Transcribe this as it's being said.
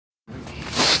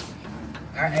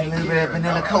A little bit of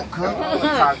vanilla Coke cup.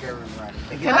 Talk everybody.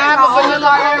 Can I have a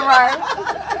vanilla?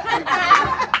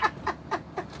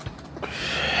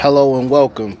 Hello and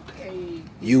welcome.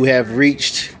 You have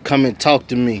reached Come and Talk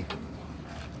to Me.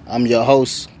 I'm your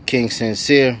host, King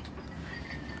Sincere.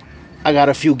 I got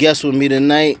a few guests with me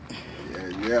tonight.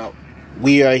 Yeah.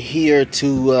 We are here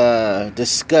to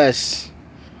discuss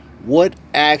what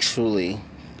actually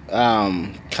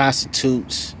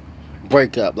constitutes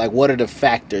breakup. Like, what are the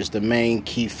factors, the main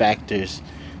key factors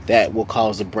that will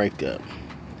cause a breakup?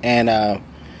 And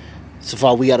so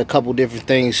far, we got a couple different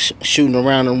things shooting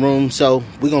around the room, so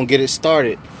we're going to get it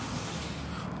started.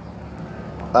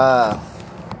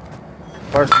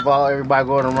 First of all, everybody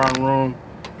going around the room,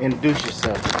 introduce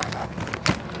yourself.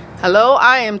 Hello,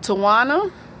 I am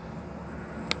Tawana.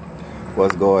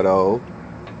 What's going on?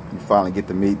 You finally get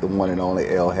to meet the one and only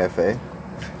El Jefe.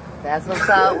 That's what's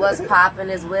up. What's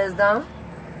poppin' is wisdom.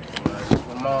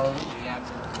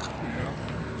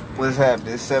 What's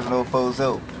happening? It's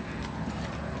 704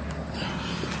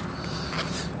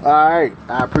 Alright,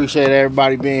 I appreciate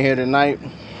everybody being here tonight.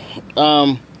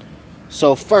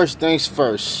 So first things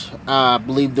first, I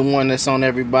believe the one that's on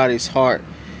everybody's heart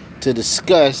to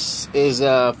discuss is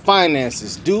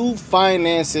finances. Do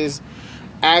finances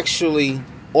actually,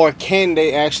 or can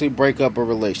they actually break up a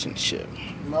relationship?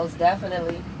 Most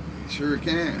definitely. Sure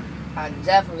can. I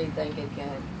definitely think it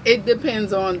can. It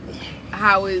depends on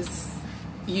how it's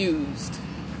used.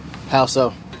 How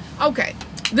so? Okay,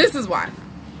 this is why.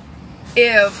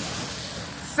 If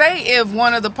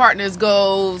one of the partners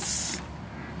goes,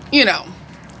 down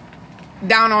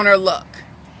on her luck,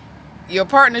 your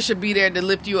partner should be there to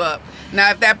lift you up.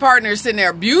 Now, if that partner is sitting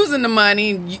there abusing the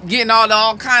money, getting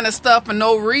all kind of stuff for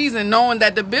no reason, knowing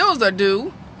that the bills are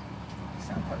due,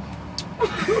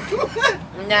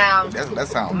 now That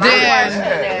sounds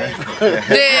then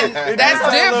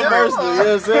that's different.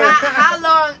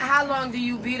 How long do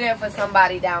you be there for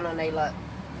somebody down on their luck?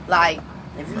 Like,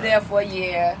 if you're there for a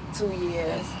year, 2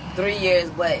 years, 3 years,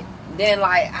 but then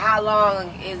how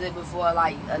long is it before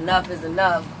enough is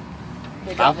enough?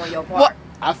 Pick up on your part.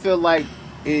 I feel like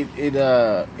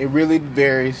it really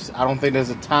varies. I don't think there's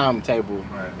a timetable.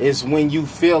 Right. It's when you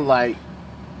feel like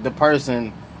the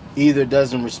person either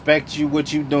doesn't respect you,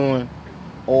 what you're doing,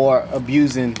 or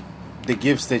abusing the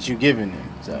gifts that you're giving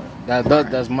them. So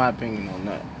that's my opinion on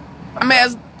that. I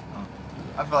mean,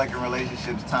 I feel like in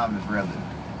relationships, time is relative.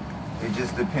 It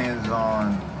just depends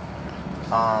on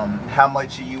how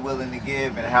much are you willing to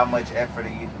give and how much effort are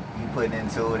you putting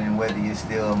into it, and whether you're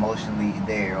still emotionally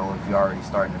there or if you're already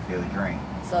starting to feel drained.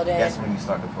 So then That's when you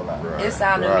start to pull out. it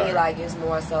sounded to me like it's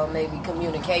more so maybe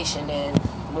communication and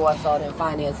more so than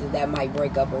finances that might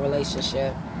break up a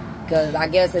relationship. Because I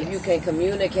guess if you can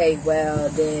communicate well,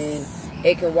 then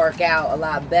it can work out a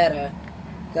lot better.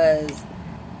 Because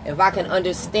if I can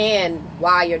understand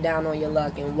why you're down on your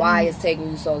luck and why it's taking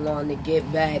you so long to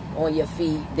get back on your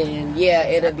feet, then yeah,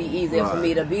 it'll be easier for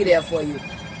me to be there for you.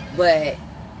 But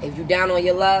if you're down on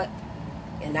your luck,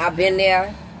 and I've been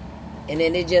there, and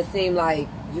then it just seemed like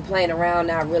you playing around,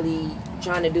 not really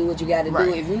trying to do what you got to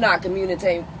do. If you're not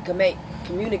communicating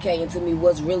to me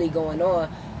what's really going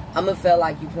on, I'm going to feel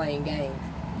like you playing games.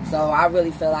 So I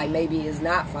really feel like maybe it's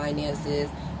not finances.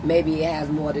 Maybe it has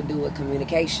more to do with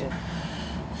communication.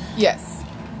 yes.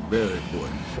 Very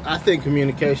important. I think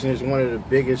communication is one of the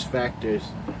biggest factors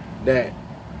that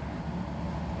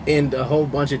in a whole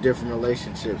bunch of different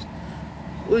relationships.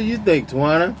 What do you think,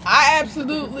 Tawana? I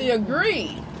absolutely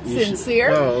agree.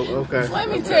 Sincere. Oh, okay. Let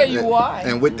me tell you why.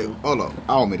 And with the hold on,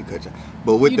 I don't mean to cut you.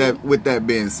 But with that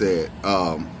being said,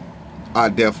 I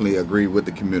definitely agree with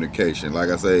the communication. Like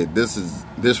I say,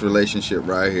 this relationship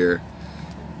right here.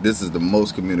 This is the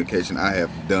most communication I have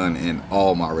done in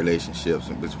all my relationships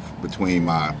between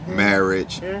my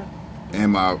marriage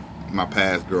and my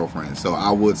past girlfriend. So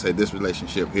I would say this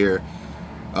relationship here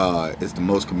is the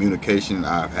most communication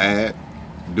I've had.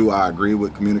 Do I agree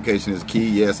with communication is key?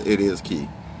 Yes, it is key.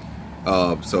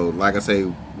 So like I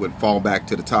say, would fall back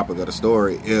to the topic of the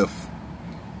story. If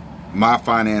my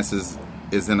finances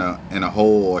is in a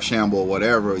hole or shamble or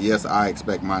whatever, yes, I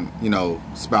expect my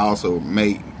spouse or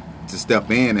mate to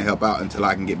step in and help out until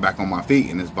I can get back on my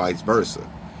feet, and it's vice versa.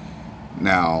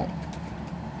 Now,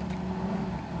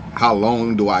 how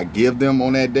long do I give them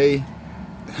on that day?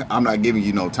 I'm not giving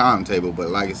you no timetable, but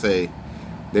like I say,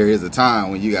 there is a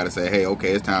time when you got to say, hey,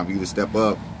 okay, it's time for you to step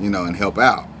up, and help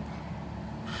out.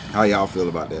 How y'all feel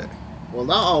about that? Well,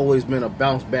 I've always been a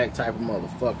bounce back type of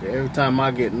motherfucker. Every time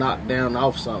I get knocked down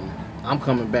off something, I'm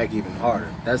coming back even harder.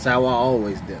 That's how I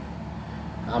always did it.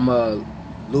 I'm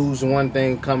lose one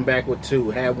thing, come back with two.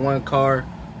 Had one car,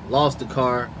 lost the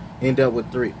car, end up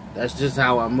with 3. That's just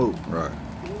how I move. Right.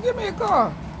 Give me a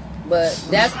call. But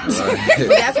that's but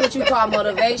that's what you call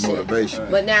motivation. Motivation.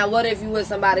 But now, what if you with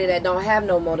somebody that don't have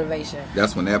no motivation?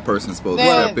 That's when that person's supposed to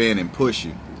Then- step in and push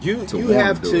you. You wanna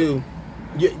have do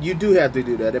to. You do have to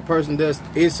do that. That person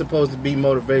is supposed to be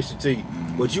motivation to you,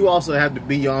 but you also have to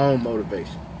be your own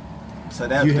motivation. So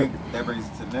that You have- that brings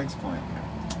us to the next point.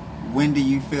 When do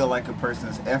you feel like a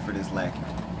person's effort is lacking?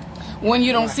 When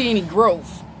you don't see any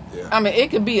growth. Yeah. I mean,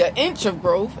 it could be an inch of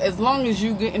growth as long as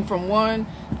you getting from one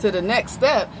to the next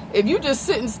step. If you just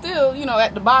sitting still,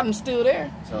 at the bottom still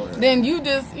there, So then you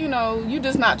just, you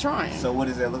just not trying. So what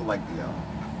does that look like to y'all?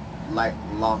 Like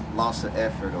loss of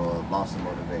effort or loss of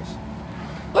motivation?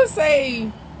 Let's say,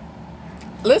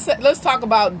 let's talk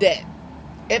about debt.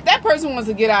 If that person wants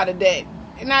to get out of debt,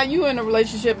 and now you in a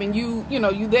relationship and you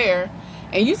there,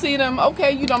 and you see them,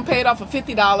 okay, you done paid off a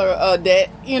 $50 debt,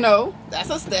 that's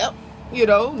a step.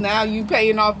 Now you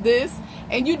paying off this,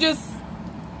 and you just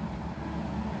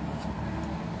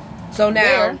So now,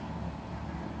 there.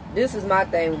 this is my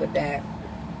thing with that.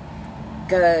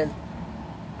 Because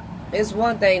it's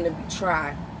one thing to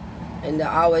try and to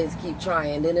always keep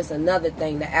trying. Then it's another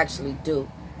thing to actually do.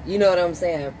 You know what I'm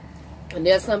saying? And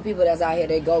there's some people that's out here,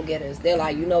 they go-getters. They're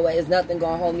like, you know what, it's nothing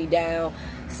going to hold me down,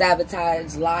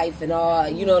 sabotage life and all.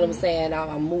 You know what I'm saying?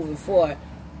 I'm moving forward.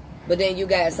 But then you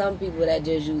got some people that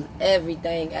just use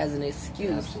everything as an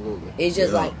excuse. Absolutely. It's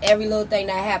just Yeah. like every little thing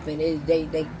that happened,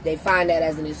 they find that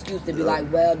as an excuse to be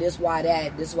like, well, this why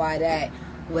that, this why that.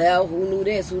 Well, who knew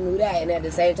this, who knew that? And at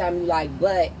the same time, you like,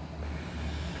 but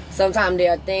sometimes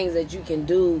there are things that you can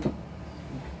do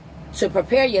to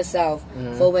prepare yourself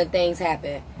for when things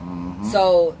happen.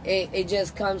 So it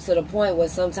just comes to the point where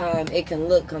sometimes it can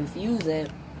look confusing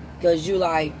because you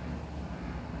like,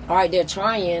 all right, they're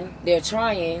trying,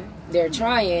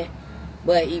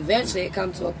 but eventually it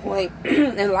comes to a point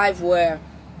in life where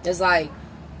it's like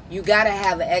you gotta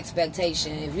have an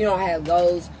expectation. If you don't have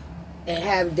goals and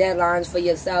have deadlines for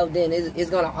yourself, then it's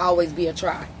gonna always be a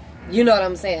try. You know what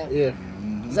I'm saying?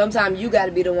 Yeah. Sometimes you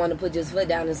gotta be the one to put your foot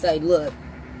down and say, look,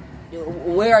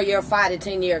 where are your 5 to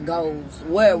 10 year goals?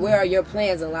 Where are your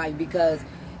plans in life? Because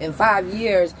in 5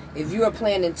 years, if you are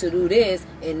planning to do this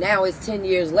and now it's 10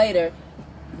 years later,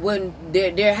 when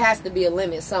there has to be a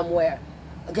limit somewhere.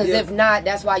 Because if not,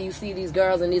 that's why you see these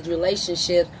girls in these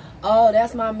relationships. Oh,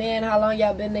 that's my man. How long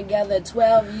y'all been together?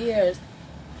 12 years.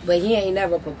 But he ain't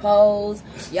never proposed.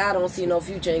 Y'all don't see no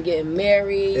future in getting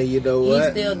married. And you know He's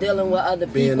what? still dealing with other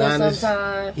Being people honest,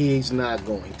 sometimes. he's not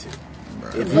going to.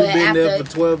 If you've But been there after-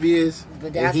 for 12 years But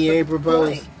and that's he the ain't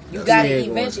proposed, point. You he got ain't to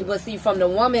going eventually. to. But see, from the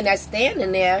woman that's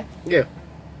standing there, Yeah.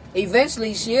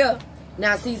 eventually she'll.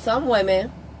 Now, see, some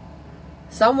women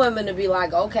to be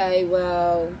like, okay,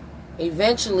 well,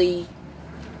 eventually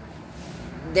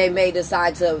they may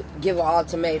decide to give an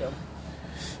ultimatum.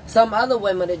 Some other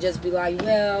women to just be like,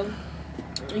 well,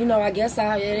 I guess it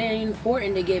ain't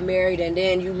important to get married, and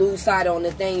then you lose sight on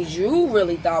the things you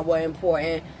really thought were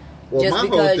important Well, just my whole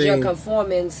because you're thing-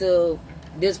 conforming to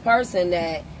this person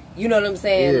that, you know what I'm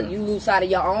saying, Yeah. you lose sight of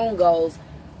your own goals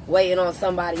waiting on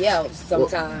somebody else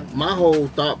sometimes. Well, my whole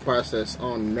thought process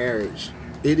on marriage,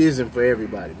 it isn't for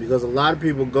everybody because a lot of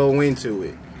people go into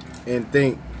it and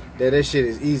think that shit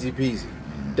is easy peasy.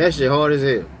 That shit hard as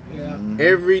hell. Yeah.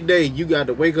 Every day you got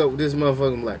to wake up with this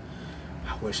motherfucker and be like,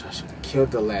 I wish I should have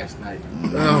killed her last night. Oh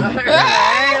my God.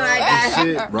 that.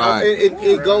 Shit. Right.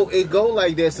 It go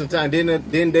like that sometimes.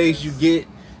 Then days you get,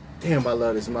 damn, I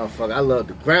love this motherfucker. I love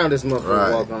the ground this motherfucker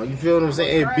Right. walk on. You feel what I'm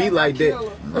saying? It be like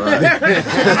that.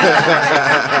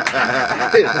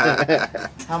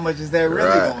 How much is that really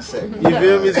Right. gonna say? You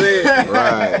feel me saying?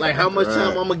 Right. Like how much time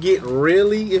Right. I'm gonna get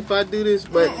really if I do this?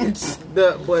 But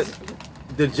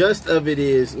the gist of it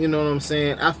is, you know what I'm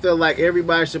saying? I feel like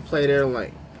everybody should play their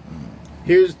lane.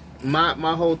 Here's my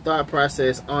whole thought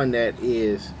process on that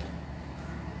is,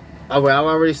 I've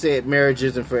already said marriage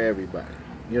isn't for everybody.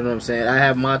 You know what I'm saying? I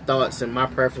have my thoughts and my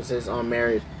preferences on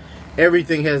marriage.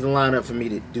 Everything has to line up for me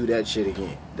to do that shit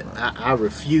again. I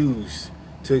refuse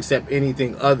to accept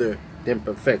anything other than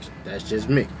perfection. That's just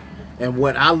me. And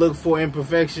what I look for in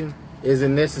perfection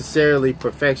isn't necessarily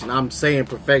perfection. I'm saying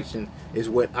perfection is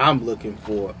what I'm looking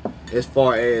for as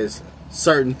far as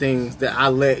certain things that I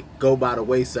let go by the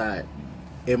wayside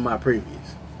in my previous.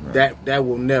 Right. That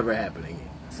will never happen again.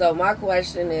 So my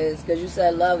question is, because you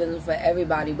said love isn't for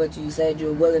everybody, but you said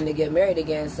you're willing to get married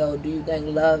again. So do you think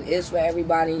love is for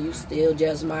everybody and you still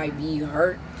just might be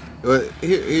hurt? But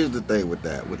here's the thing with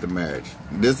that, with the marriage.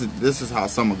 This is how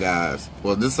some guys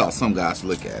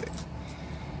look at it.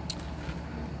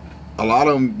 A lot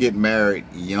of them get married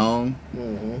young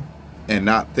and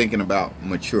not thinking about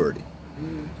maturity.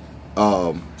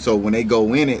 So when they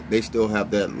go in it, they still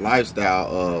have that lifestyle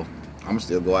of I'm gonna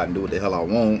still go out and do what the hell I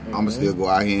want. I'm gonna still go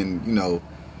out here and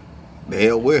the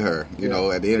hell with her. You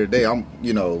know, at the end of the day,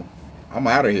 I'm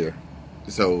out of here.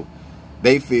 So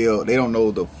they feel they don't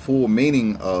know the full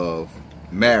meaning of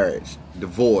marriage,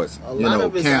 divorce, A lot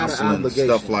of it's out of counseling, obligation.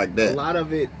 stuff like that. A lot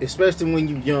of it, especially when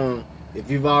you're young,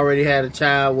 if you've already had a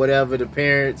child, whatever, the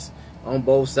parents on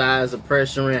both sides are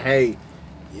pressuring, hey,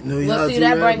 Well, see,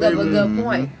 that brings up a good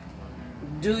point.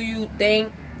 Do you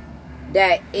think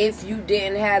that if you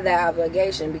didn't have that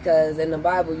obligation, because in the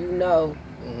Bible,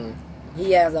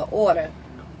 he has an order.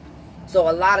 So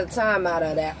a lot of time out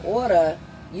of that order,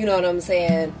 you know what I'm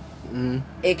saying,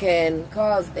 it can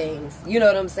cause things. You know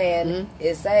what I'm saying?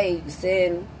 It say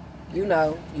sin, you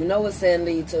know what sin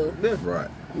lead to. Right.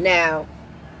 Now,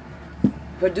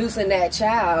 producing that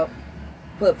child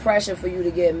put pressure for you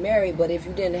to get married, but if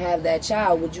you didn't have that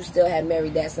child, would you still have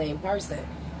married that same person?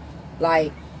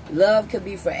 Like, love could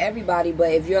be for everybody,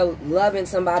 but if you're loving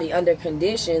somebody under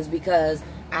conditions because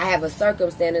I have a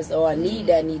circumstance or a need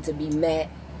that need to be met,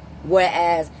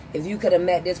 whereas if you could have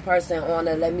met this person on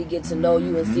a let me get to know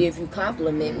you and see if you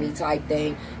compliment me type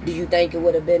thing, do you think it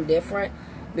would have been different?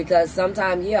 Because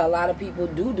sometimes, a lot of people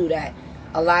do that.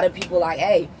 A lot of people like,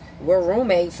 hey, we're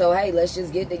roommates, so hey, let's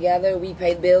just get together. We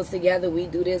pay bills together. We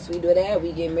do this, we do that.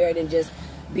 We get married and just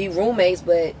be roommates,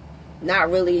 but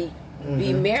not really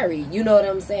be married. You know what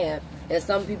I'm saying? And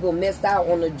some people missed out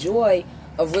on the joy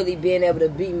of really being able to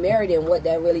be married and what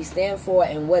that really stands for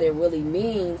and what it really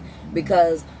means.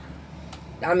 Because,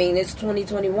 I mean, it's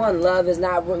 2021. Love is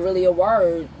not really a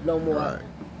word no more. Right.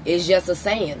 It's just a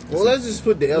saying. Well, let's just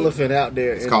put the elephant out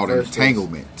there. It's called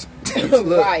entanglement.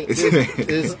 Look, Right.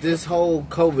 this whole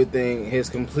COVID thing has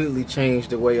completely changed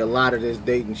the way a lot of this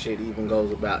dating shit even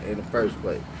goes about in the first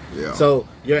place. Yeah. So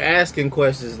you're asking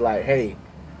questions like, hey,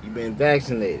 you been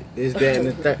vaccinated, this, that, and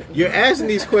the third. You're asking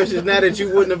these questions now that you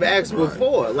wouldn't have asked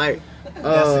before. Like,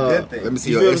 That's a good thing. Let me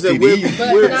see You your feel what I'm saying?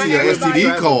 STD. We're- Let me see your everybody-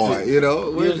 STD card. you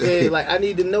know what I'm saying? Like, I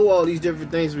need to know all these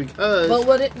different things because.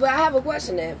 But I have a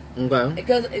question then. Okay.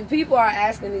 Because if people are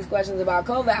asking these questions about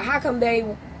COVID, how come they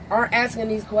aren't asking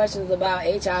these questions about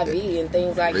HIV and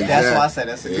things like that? That's why I said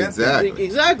that's a good thing.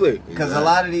 Exactly. Because a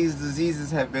lot of these diseases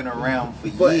have been around for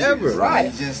Forever. years.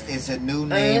 Right. It's a new I mean,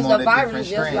 name it's on a a virus different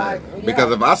just strain. like...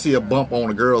 Because if I see a bump on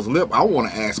a girl's lip, I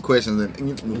want to ask questions.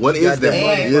 And what is that?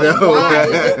 Yeah. You know, Why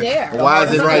is it there? Why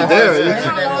is it right there?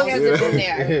 How long has it been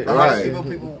there? The Right.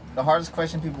 the hardest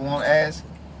question people won't ask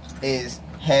is,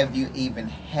 have you even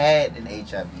had an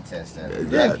HIV test?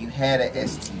 Have you had an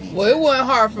STD? Well, it wasn't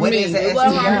hard for What me. is an It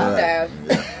wasn't STD? hard to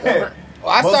have.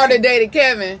 Well, I started dating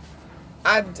Kevin.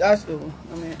 For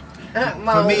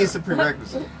me, it's a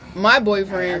prerequisite. My I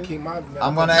boyfriend. keep my.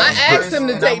 I'm gonna I ask asked him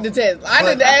to take the test. I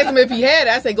didn't ask him if he had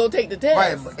it. I said, go take the test.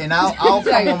 Right, and I'll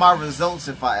come on my results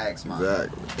if I ask mine.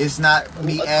 Exactly. It's not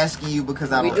me asking you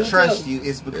because I We don't do trust too. you.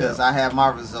 It's because I have my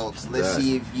results. Let's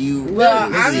see if you. Well,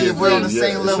 let's see if we're on the Yeah,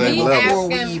 same the level same Me before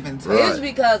we asking even is test.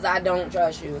 because I don't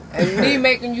trust you. And me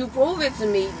making you prove it to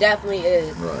me definitely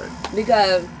is. Right.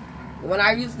 Because when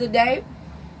I used to date,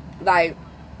 like,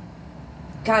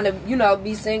 kind of,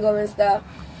 be single and stuff,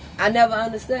 I never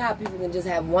understood how people can just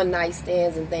have one night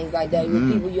stands and things like that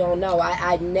with people you don't know.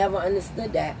 I never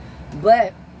understood that.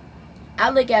 But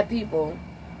I look at people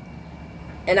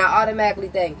and I automatically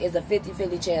think it's a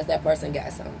 50-50 chance that person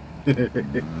got something.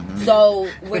 So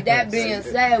with that being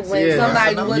said, when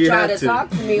somebody would you try have to to. talk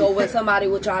to me or when somebody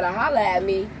would try to holler at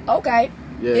me, okay,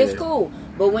 it's cool.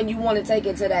 But when you want to take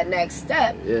it to that next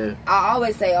step, I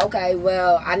always say, okay,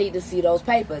 well, I need to see those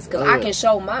papers because I can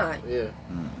show mine. Yeah.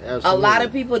 A lot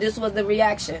of people, this was the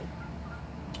reaction.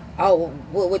 Oh,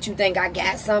 what you think? I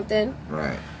got something?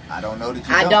 Right. I don't know that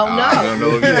you I don't know. I don't know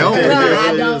if you don't.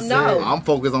 I don't know. I'm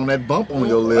focused on that bump on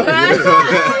your lip. Got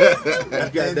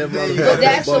that But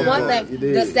that's the one thing. You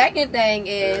did. The second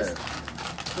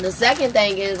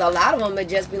thing is, a lot of them would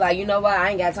just be like, you know what? I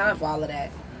ain't got time for all of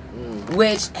that.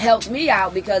 Which helps me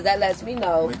out because that lets me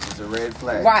know, Which is a red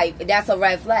flag. right? That's a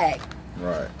red flag.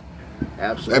 Right.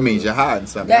 Absolutely. That means you're hiding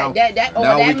something. That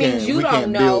means you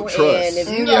don't know, and if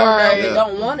you don't know and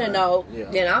don't want to know,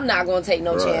 then I'm not gonna take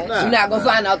no chance. Nah, You're not gonna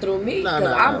find out through me Nah,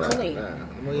 because nah, I'm nah, clean.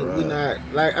 nah. We not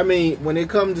like. I mean, when it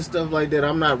comes to stuff like that,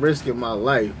 I'm not risking my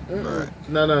life. Right.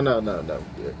 No.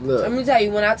 Look, Let me tell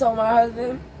you, when I told my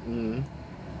husband,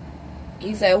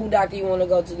 he said, "Who doctor you want to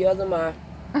go to? Yours or mine?"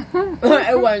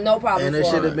 It wasn't no problem and it for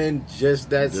should him. have been just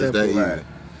that Just simple. that easy. Right.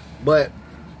 But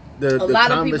the A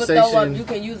lot of people conversation. throw up, you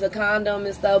can use a condom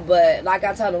and stuff, but like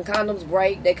I tell them, condoms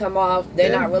break, they come off,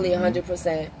 they're not really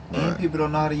 100%. And people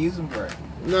don't know how to use them correct.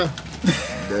 No.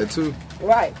 That too.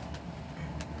 Right.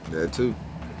 That too.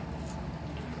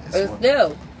 It's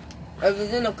still, if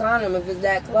it's in the condom, if it's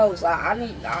that close, I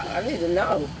need to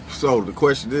know. So the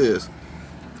question is,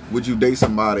 would you date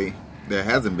somebody that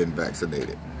hasn't been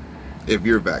vaccinated if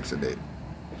you're vaccinated?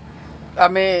 I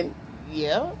mean,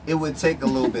 yeah. It would take a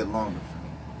little bit longer for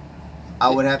me. I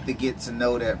would have to get to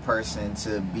know that person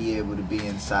to be able to be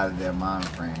inside of their mind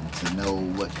frame, to know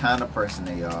what kind of person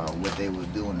they are, what they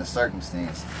would do in the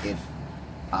circumstance if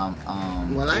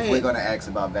if we're gonna ask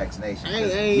about vaccination. I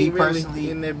 'Cause ain't me really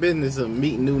personally, in that business of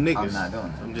meeting new niggas. I'm not doing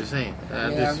it. I'm just saying.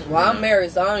 Yeah. Well, I'm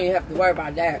married, so I don't even have to worry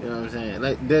about that. You know what I'm saying?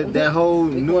 Like that whole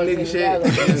We new going nigga together.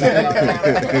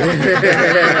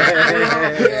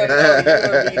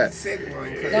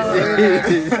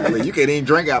 I mean, you can't even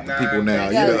drink after people now.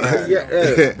 You know?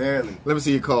 Yeah. barely. Let me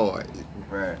see your card.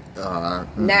 Right.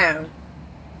 Now,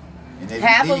 And then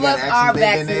half you of gotta us actually are live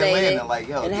in vaccinated, Atlanta, like,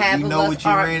 yo, and do half you of know us what you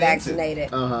aren't ran into?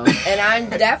 vaccinated. Uh-huh. And I'm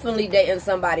definitely dating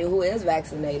somebody who is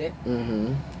vaccinated.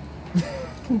 Mm-hmm.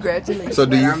 Congratulations. So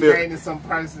do you I'm feel? dating some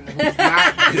person who's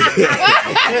not.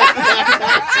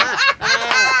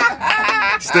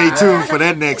 Stay tuned for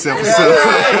that next episode.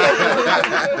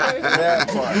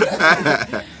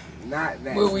 Not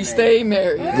that. Will we stay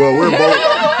married? Well, we're both.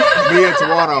 Me and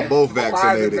Tawana are both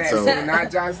vaccinated, so Not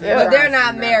Johnson. But they're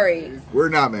not married. we're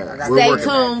not married. We're Stay working.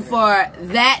 tuned for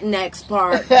that next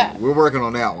part. We're working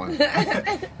on that one.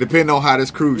 Depending on how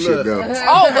this cruise ship Look. goes.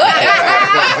 Oh, look.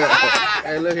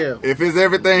 Hey, look here. If it's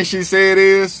everything she said it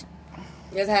is,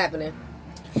 It's happening.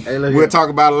 Hey, look we'll here. talk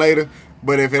about it later.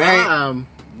 But if it ain't, I'm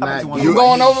not You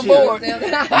going giving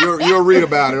overboard. you'll read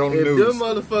about it on the If them news.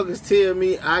 motherfuckers tell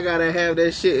me I gotta have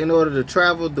that shit in order to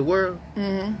travel the world,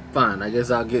 fine. I guess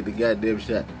I'll get the goddamn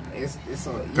shot. It's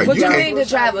on. Cause What you you can't- mean to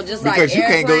travel? Just like Because you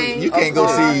can't go. airplane? You can't go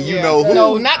car? see. You know who.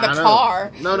 No, not the I know.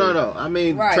 car. No. I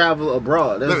mean Right. travel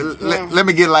abroad. That's, Let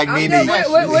me get like I'm Nene. just,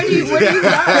 where do you go?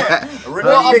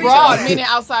 Well, abroad, meaning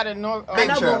outside of North. I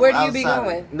know, but where do you be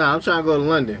going? no, I'm trying to go to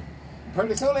London.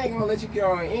 Pretty soon they ain't gonna let you get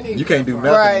on any. You can't do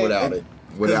nothing Right. without it.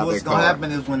 Because Without what's that going to car.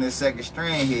 happen is when the second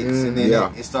strand hits and then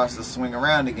Yeah. it starts to swing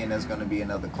around again, there's going to be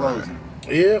another closing.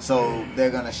 Yeah. So they're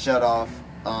going to shut off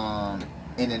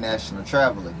international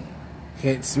travel again.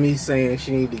 Hence me saying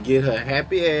she need to get her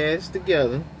happy ass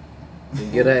together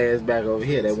and get her ass back over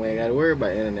here. That way I ain't got to worry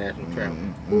about international travel.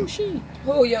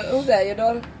 Who's that? Your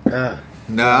daughter?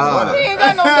 Nah. He ain't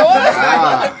got no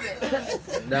daughter.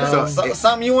 No. So,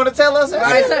 something you want to tell us? All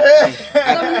right,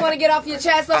 something you want to get off your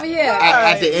chest over here?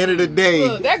 At the end of the day,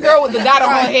 Look, that girl with the dot on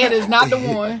her head is not the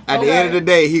one. at the end of the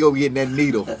day, he gonna be getting that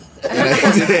needle.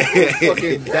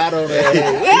 Fucking dot on that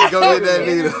head. He gonna get that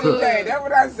needle. Hey, that's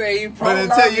what I say. You But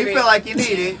until you feel like you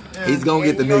need it, He's gonna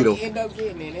get the needle. End up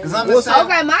getting it. 'cause I'm the same,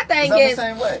 Okay, my thing 'cause I'm the is,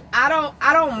 same way. I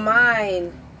don't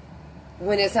mind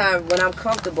when it's time when I'm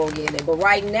comfortable getting it, but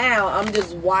right now I'm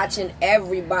just watching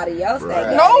everybody else that Right.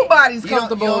 gets Nobody's You don't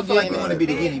comfortable feel like getting you want it. to be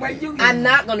the guinea pig. it. I'm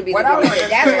not going to be the What I guinea pig.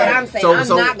 That's what I'm saying. I'm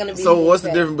not going to be So the what's the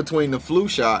guinea pig. difference between the flu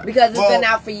shot? Because it's Well, been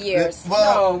out for years.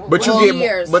 Well, But you Well, get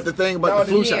years. but the thing about No, the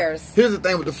flu years. shot. Here's the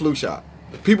thing with the flu shot.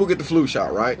 People get the flu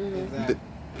shot, right?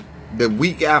 The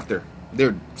week after,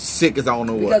 they're sick as I don't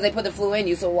know because what. they put the flu in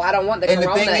you, so I don't want the and the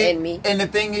corona thing is, in me. and the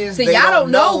thing is, See, they y'all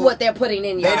don't know what they're putting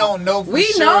in y'all. They don't know for we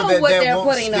sure know that what that they're won't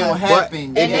putting still us. happen.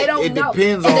 And they don't it know.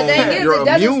 depends and the on thing is, your it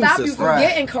doesn't immune stop you system. from Right.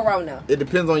 getting corona. It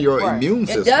depends on your Right. immune It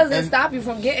system. doesn't And- stop you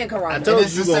from getting corona. I told And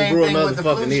it's you the you gonna same grow thing with another the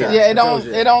flu fucking shot. ear. Yeah, I told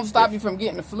you. it don't stop you from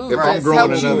getting the flu. If Right. I'm growing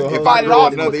Helps you another, if I fight it grow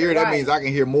off. another ear, that Right. means I can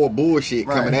hear more bullshit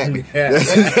Right. coming at me.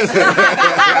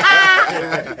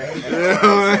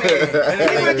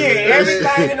 You get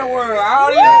everything in the world, all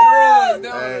these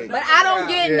drugs. Hey. But I don't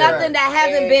get nothing that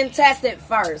hasn't been tested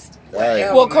first.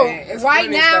 Right. Well, Right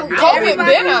now, COVID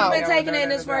everybody been out. who's been taking it in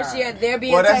this first year, they're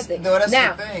being Well, that's- tested. no, that's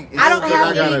now, the thing. I don't It's have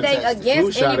I gotta anything test. against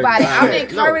Flu shot anybody. is I'm fine.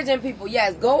 encouraging people,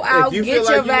 yes, go out, If you get feel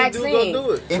your like you need to vaccine. go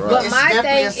do it. If- But it's my definitely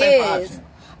thing a safer is, option.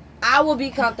 I will be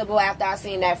comfortable after I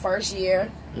seen that first year,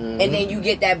 and then you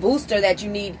get that booster that you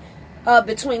need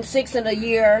between 6 and a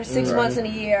year, 6 months and a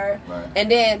year, Right. and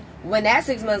then when that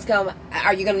 6 months come,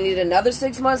 are you going to need another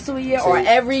 6 months to a year, or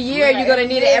every year you're going to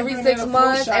need it every 6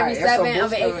 months, every 7,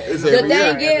 every 8? It's The every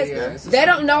thing year. is, they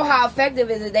don't know how effective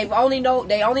it is. They only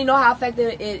know how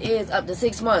effective it is up to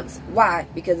 6 months. Why?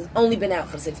 Because it's only been out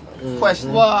for 6 months.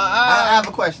 Question. Well, I have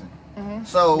a question.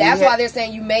 So That's we why had- they're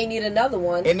saying you may need another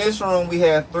one. in this room we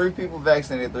have 3 people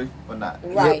vaccinated, 3 people not.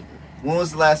 Right. When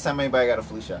was the last time anybody got a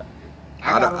flu shot?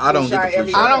 I don't get the flu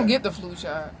I shot. don't get the flu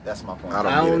shot. That's my point. I I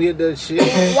don't get that shit.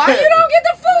 Why you don't get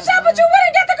the flu shot, but you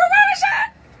wouldn't get the corona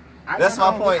shot? That's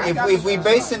my point. If we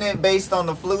basing it based on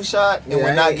the flu shot and Yeah,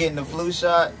 we're I not ain't- getting the flu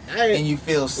shot I ain't- and you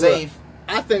feel safe,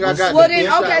 I think I got Well the then,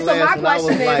 flu okay. shot So my last when I was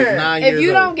question like is, 9 if years you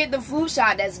old. don't get the flu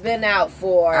shot that's been out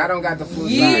for I don't got the flu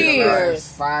shot. years,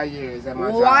 5 years at my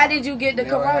why job. did you get the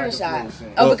Never corona had the shot? flu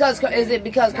shot. Oh, because is it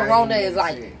because Not corona even is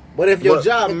like sick. But if your But-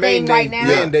 job The thing right now-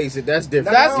 mandates it, that's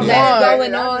different. That's No, one.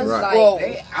 going on? Right. Like, Well,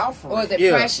 They out for or is it. it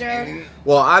Yeah. pressure?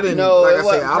 Well, I didn't. No, like it I say,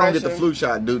 wasn't I don't get the pressure. flu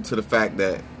shot due to the fact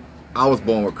that I was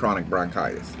born with chronic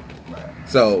bronchitis. Right.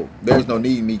 So there's no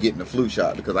need in me getting the flu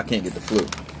shot because I can't get the flu.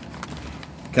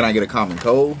 Can I get a common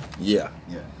cold? Yeah.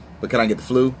 Yeah. But can I get the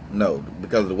flu? No,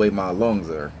 because of the way my lungs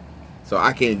are. So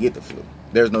I can't get the flu.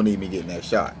 There's no need in me getting that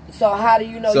shot. So how do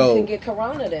you know So- you can get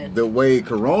corona then? The way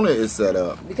corona is set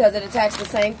up, Because it attacks the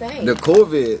same thing. the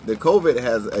COVID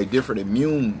has a different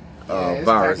immune it's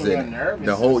virus attacking in your it. nervous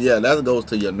The whole system. that goes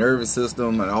to your nervous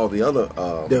system and all the other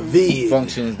The vid.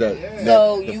 functions that, Yeah.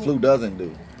 So the you- flu doesn't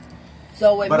do.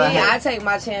 So with But me, I had- I take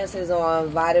my chances on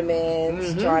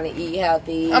vitamins, trying to eat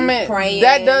healthy, I mean, praying.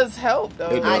 that does help though.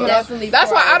 It I does. definitely. That's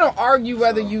why pray. I don't argue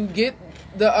whether you get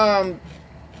the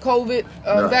COVID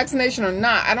Right. vaccination or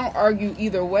not. I don't argue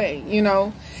either way. You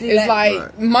know, See, it's that-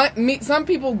 like some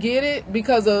people get it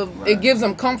because of it gives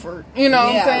them comfort. You know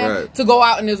what Yeah. I'm saying? Right. To go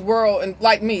out in this world and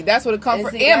like me, that's what a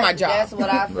comfort see, and that's- my job. That's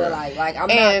what I feel Right. like. I'm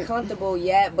And- not comfortable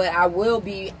yet, but I will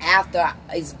be after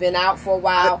it's been out for a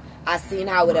while. I've seen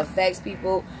how it affects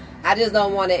people. I just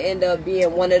don't want to end up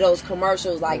being one of those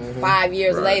commercials like 5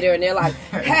 years Right. later, and they're like,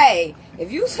 "Hey,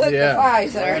 if you took Yeah. the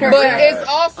Pfizer, But it's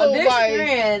also this like.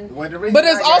 strand, Well, the reason But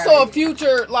it's I got also a it-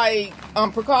 future like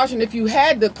precaution if you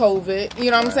had the COVID.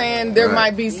 You know what I'm saying? There Right.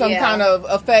 might be some Yeah. kind of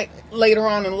effect later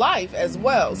on in life as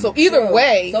well. So either True.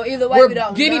 way, So either way, we're we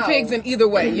don't guinea know. pigs in either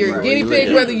way. You're a Right. guinea pig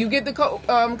Yeah. whether you get the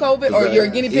COVID or you're a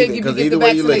guinea pig if you Because get either the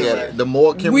way you look vaccination. at it, the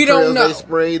more We don't chemicals know. they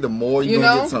spray, the more You you're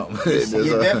gonna know? get something.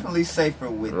 You're definitely safer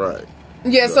with right.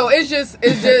 Yeah, so it's just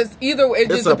either way. It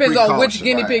It's just a depends on which precaution,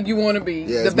 guinea right. pig you want to be, Yeah,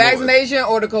 the it's more- vaccination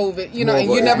or the COVID. You know, more and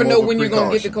of you a- never more know of a when you're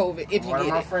gonna get the precaution. COVID if you One of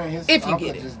get my it. friends, his If you uncle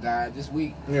get it. just died this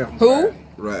week. Yeah. from Who? Friday.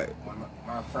 Right. One of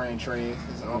my friend Trez,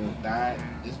 his uncle died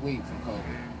this week from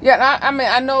COVID. Yeah, and I mean,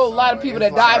 I know a lot of people that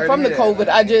It's like- died from the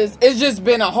COVID. It's just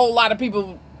been a whole lot of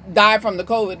people died from the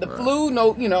COVID. The flu,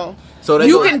 no, you know. So they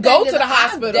You go- can go to the I've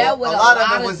hospital. dealt with A lot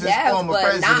of it was this deaths, former but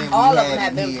president not we all of had them have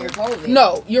in been here. from COVID.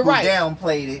 No, you're who right.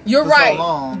 downplayed it. You're for right. So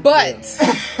long.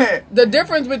 But the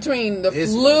difference between the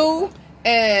It's- flu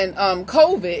and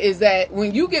COVID is that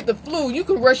when you get the flu, you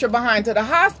can rush your behind to the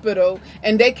hospital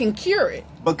and they can cure it.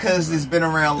 because it's been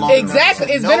around long Exactly,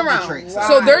 enough it's to been know the around. traits. Right.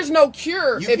 So there's no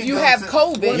cure You if can you go have to-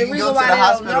 COVID. You the can reason go to why the they don't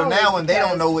hospital know now is and they don't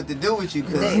because know what to do with you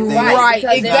because They- they Right, because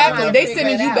they're exactly. trying to They figure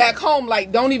sending it you out. back home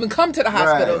like don't even come to the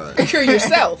hospital. Right. Cure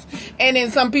yourself. And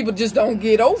then some people just don't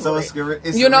get over So it.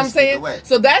 it's You a know what I'm risk either saying? way.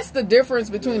 So that's the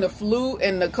difference between the flu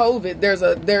and the COVID. There's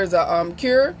a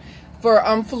cure for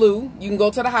flu. You can go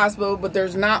to the hospital, but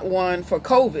there's not one for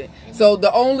COVID. So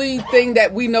the only thing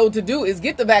that we know to do is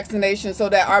get the vaccination so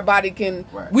that our body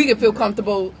we can feel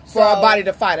comfortable for our So- body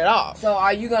to fight it off. So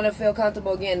are you gonna feel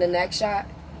comfortable getting the next shot?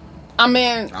 I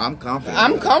mean, I'm confident.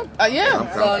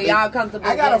 yeah. So y'all comfortable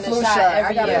I got a getting flu the shot.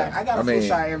 every I year? got a I flu mean,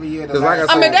 shot every year. 'cause like I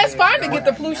I mean, said- that's fine to get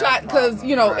the flu shot because,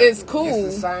 you know, it's cool.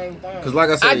 It's the same thing. Because like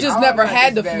I said, I just I never don't think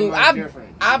had the it's that flu. much different.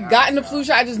 I've gotten the flu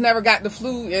shot. I just never got the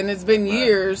flu, and it's been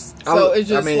years. So it's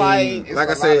just like like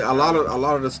I say, a lot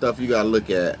of the stuff you gotta look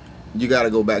at. You gotta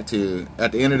go back to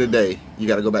at the end of the day. You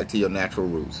gotta go back to your natural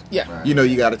roots. yeah, You know,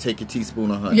 you gotta take your teaspoon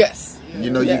of honey. yes, You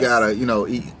know, Yes. you gotta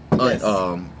eat. Yes.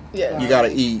 yes, You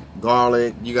gotta eat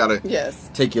garlic. You gotta yes.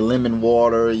 take your lemon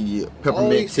water, your All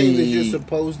peppermint these things that you're tea.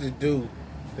 supposed to do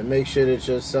to make sure that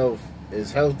yourself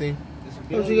is healthy.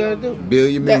 What you gotta do? Build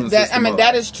your immune system up.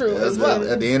 That is true as well.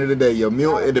 At the end of the day, your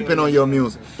immune. It depends on your immune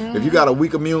system. If you got a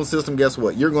weak immune system, guess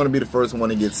what? You're going to be the first one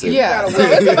to get sick. Yeah, gotta so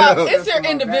wait. it's about it's That's your what my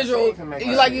individual, vaccine can make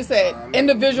us like you sick. said,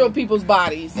 individual people's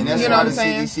bodies. And that's You know why what I'm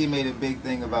the saying? CDC made a big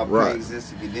thing about Right.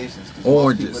 pre-existing conditions. Because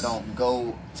Oranges. most people don't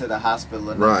go to the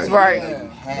hospital. Right. Right.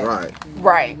 Right.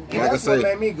 Right. And Like I that's what say-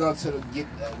 made me go to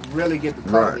really get the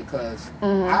COVID Right. because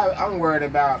Mm-hmm. I'm worried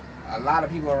about a lot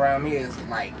of people around me is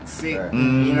like sick. Right. You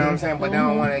know what I'm saying? But they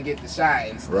don't want to get the shot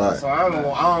and stuff. Right. So I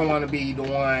don't want to be the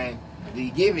one to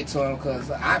give it to them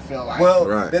because I feel like Well,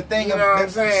 Right. the thing, You know what I'm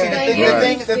saying? the thing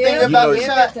You about know, the Give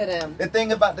shot, it to them. the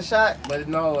thing about the shot, But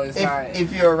no, it's not.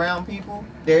 if you're around people,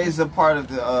 there is a part of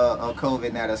the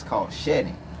COVID now that's called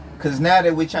shedding. Because now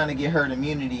that we're trying to get herd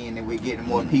immunity and that we're getting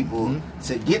more people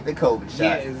to get the COVID shot,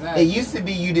 Yeah, exactly. it used to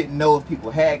be you didn't know if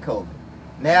people had COVID.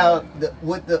 Now,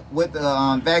 what the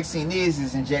vaccine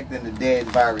is injecting the dead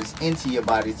virus into your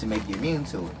body to make you immune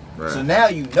to it. Right. So now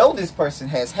you know this person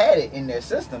has had it in their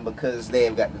system because they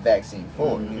have got the vaccine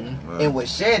for it. Right. And with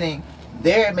shedding,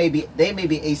 they may be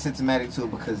asymptomatic to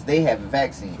it because they have a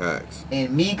vaccine. Facts.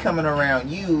 And me coming around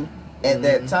you at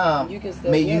that time, You can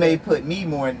still you get may it. put me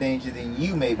more in danger than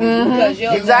you may be. Because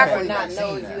you'll Exactly. never not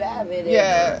know if you have it.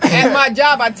 Yeah, at my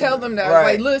job, I tell them that.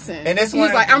 Right. Like, listen, And this he's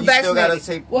one, like, I'm you still gotta vaccinated.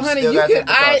 take- Well, you honey, still you gotta can.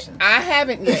 take precautions. I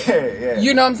haven't yet. Yeah.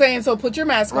 You know what I'm saying? So put your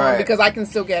mask on Right. because I can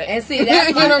still get it. And see, that's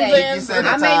you my know what I'm thing. saying?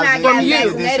 I may not From get you.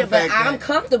 vaccinated, but I'm Disinfectant.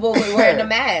 comfortable with wearing the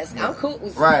mask. I'm cool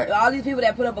with Right. all these people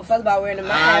that put up a fuss about wearing the I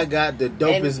mask. got the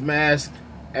dopest mask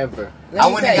ever. Let I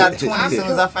me went and tell got you, 20 I'm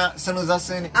as soon as I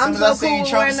seen I'm Trump so cool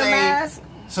with wearing the say, mask.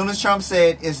 as soon as Trump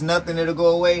said it's nothing, it'll go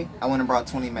away, I went and brought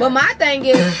 20 masks. But my thing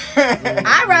is,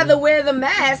 I'd rather wear the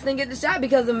mask than get the shot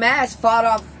because the mask fought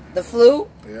off the flu,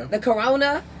 the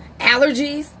corona,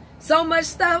 allergies, so much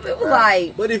stuff. It was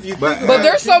like, But if you But- think But about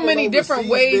there's it, so people many different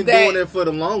overseas ways been that doing it for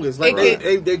the longest. Like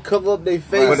it they cover up their But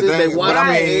faces, the they thing, wash but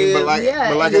I their mean, hands. yeah,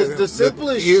 but like It's the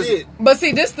simplest here's- shit. But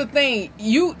see, this the thing.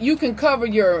 You can cover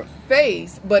your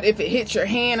face, but if it hits your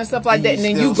hand and stuff like that, and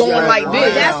then you still going like spread this.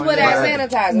 around. that's what that Right.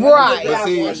 sanitizer. Right. Let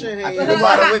me whip it out Wash for your you. hands. I took a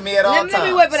bottle with me at all Let me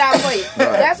times. whip it out for you.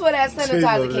 That's what that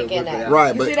sanitizer kick in at.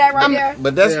 Right, You but see that right there?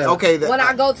 But that's Yeah. okay. When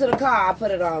I go to the car, I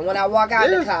put it on. When I walk out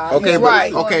the car, Okay,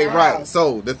 Right. but, okay, Go in the right. house.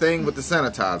 So the thing with the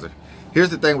sanitizer, here's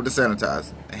the thing with the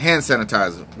sanitizer, hand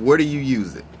sanitizer. Where do you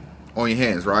use it? On your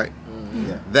hands, right?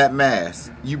 Yeah. That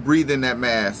mask, you breathe in that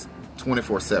mask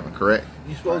 24/7, correct?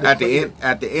 You supposed to At the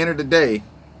clean end of the day,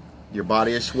 your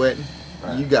body is sweating.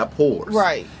 You got pores.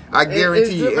 Right. I It's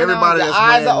guarantee you, dripping out, everybody your that's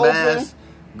eyes wearing are open. masks,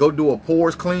 go do a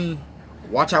pores clean.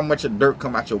 Watch how much of dirt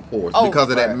come out your pores Oh, because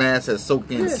of that right. mask has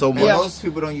soaked in so much. Yeah. Most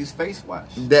people don't use face wash.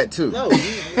 That too. No,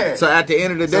 So at the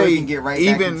end of the So it day, can get right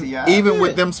back into your even eye.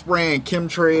 with them spraying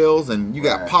chemtrails and you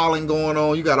got Right. pollen going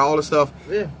on, you got all this stuff.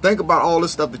 Yeah. Think about all the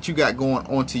stuff that you got going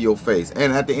onto your face.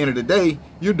 And at the end of the day,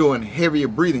 you're doing heavier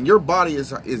breathing. Your body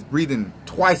is breathing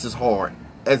twice as hard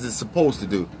as it's supposed to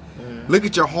do. Look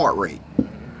at your heart rate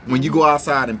when you go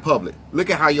outside in public. Look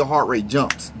at how your heart rate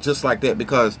jumps just like that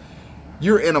because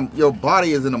your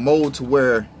body is in a mode to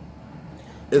where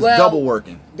it's Well, double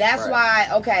working. That's Right. why,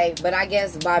 okay, but I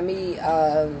guess by me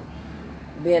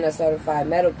being a certified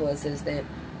medical assistant,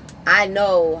 I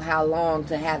know how long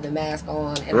to have the mask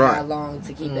on and Right. how long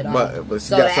to keep it on. But you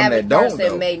so got the some that average don't, person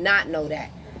though. may not know that.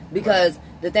 Because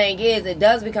the thing is, it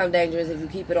does become dangerous if you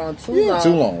keep it on too long. Too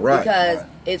long, right. Because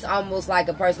it's almost like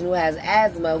a person who has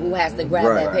asthma who has to grab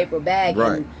Right. that paper bag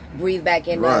Right. and breathe back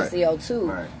in Right. that CO2.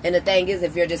 Right. And the thing is,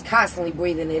 if you're just constantly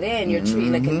breathing it in, you're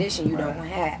treating a condition you don't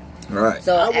have. Right.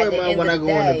 So I at wear the mine end when I of go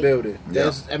the in the day, building. Yeah.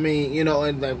 That's, I mean, you know,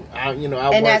 and I and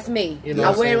work, that's me. You know I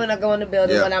what I'm wear it saying? when I go in the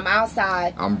building. Yeah. When I'm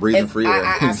outside, I'm breathing if free I, air.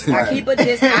 I keep a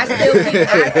distance.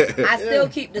 I still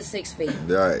keep the 6 feet.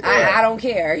 Right. I don't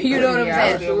care. You know what Yeah,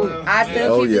 I'm saying? I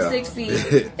still Oh, keep yeah. the 6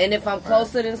 feet. And if I'm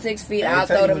closer than 6 feet, They I'll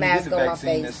tell throw you the when you get mask the on my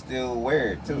vaccine to face. still wear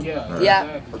it too.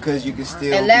 Yeah. Because you can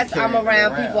still Unless be I'm carrying it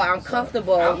around people I'm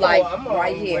comfortable, I'm like all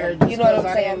right wear here. it just You know what I'm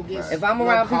 'cause I saying? don't get If I'm no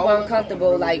around people cold, I'm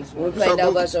comfortable, like we play So,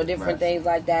 doubles or different right. things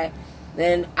like that,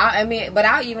 then I mean, but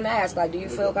I'll even ask, like, do you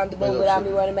feel comfortable without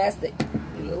me wearing a mask?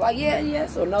 Like, yeah,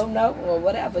 yes, or no, or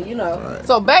whatever, you know. Right.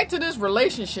 So back to this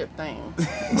relationship thing.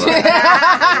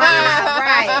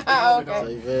 Right.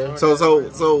 Okay. So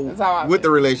That's how I with the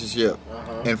feel. relationship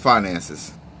and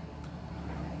finances,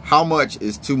 how much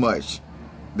is too much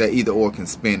that either or can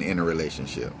spend in a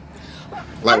relationship?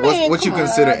 Like I mean, what you come on.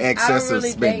 consider I don't excessive really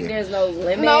spending? think there's no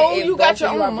limit. No, if you got both your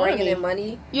of you own are bringing money. in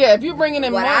money. Yeah, if you're bringing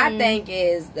in What money, I think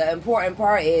is the important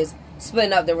part is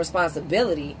splitting up the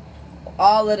responsibility.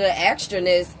 All of the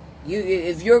extraness,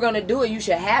 if you're gonna do it, you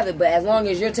should have it. But as long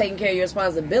as you're taking care of your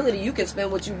responsibility, you can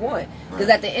spend what you want. Because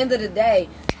at the end of the day,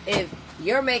 if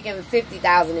you're making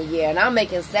 $50,000 a year and I'm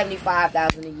making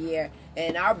 $75,000 a year,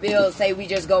 and our bills say we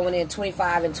just going in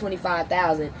 25 and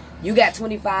 25,000, you got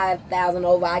 25,000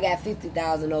 over, I got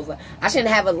 50,000 over. I shouldn't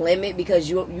have a limit because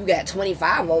you got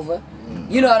 25 over.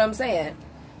 You know what I'm saying?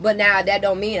 But now that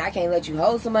don't mean I can't let you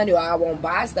hold some money or I won't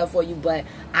buy stuff for you. But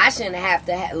I shouldn't have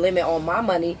to limit on my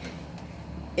money.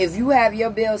 If you have your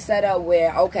bills set up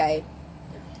where, okay,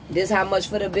 this how much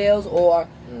for the bills, or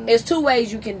it's two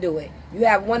ways you can do it. You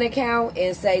have one account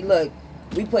and say, look,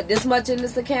 we put this much in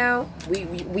this account.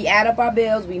 We add up our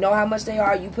bills. We know how much they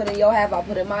are. You put in your half, I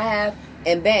put in my half,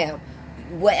 and bam.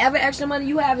 Whatever extra money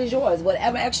you have is yours.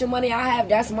 Whatever extra money I have,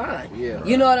 that's mine. Yeah.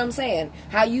 You know what I'm saying?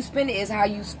 How you spend it is how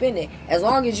you spend it. As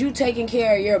long as you taking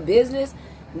care of your business,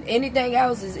 anything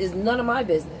else is none of my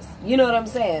business. You know what I'm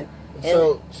saying?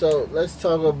 And So let's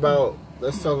talk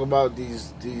about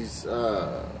these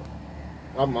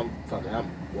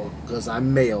because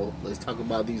I'm male. Let's talk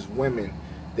about these women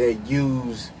that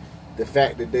use the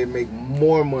fact that they make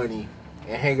more money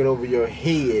and hang it over your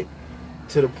head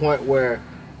to the point where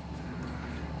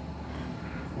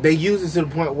they use it to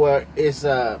the point where it's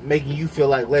making you feel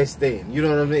like less than. You know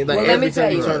what I mean? Like Well, let me every tell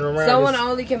time you, you turn around, someone it's-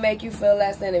 only can make you feel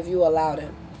less than if you allow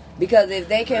them. Because if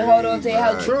they can hold on to your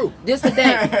health, True. This the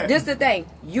thing. This the thing.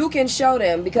 You can show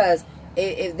them because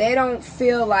if they don't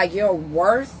feel like you're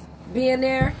worth being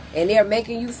there and they're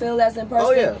making you feel less in person,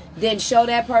 Oh, yeah. then show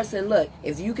that person, look,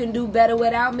 if you can do better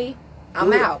without me, I'm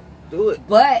Do it. out. Do it.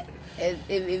 But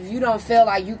if you don't feel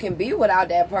like you can be without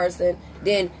that person,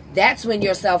 then that's when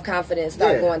your self-confidence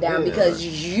start Yeah, going down yeah. because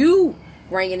you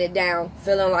bringing it down,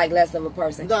 feeling like less of a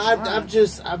person. No, I've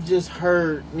just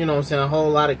heard, you know what I'm saying, a whole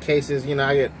lot of cases. You know,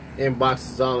 I get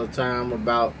inboxes all the time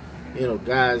about, you know,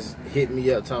 guys hitting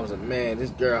me up talking about, man, this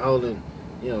girl holding,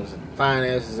 you know, some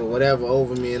finances or whatever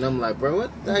over me, and I'm like, bro,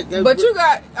 what the heck? But you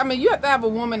have to have a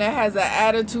woman that has an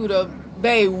attitude of,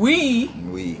 babe, we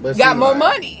But got see, more like,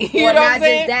 money. You Well, know what not I'm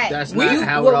saying? just that. That's When not you,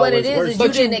 how it well, what always it is works. is But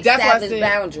you didn't that's what I establish said.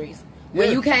 boundaries. When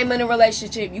Yeah. you came in a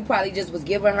relationship, you probably just was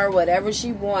giving her whatever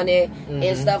she wanted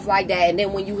and stuff like that. And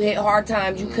then when you hit hard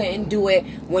times, you couldn't do it.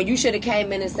 When you should have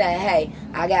came in and said, hey,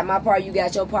 I got my part, you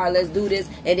got your part, let's do this.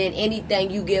 And then anything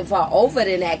you give her over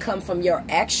than that come from your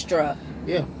extra.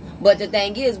 Yeah. But the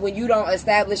thing is, when you don't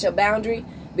establish a boundary,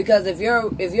 because if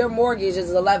your mortgage is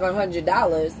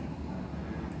 $1,100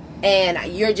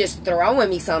 and you're just throwing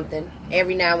me something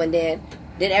every now and then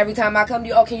every time I come to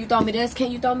you, oh, can you throw me this?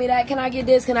 Can you throw me that? Can I get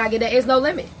this? Can I get that? It's no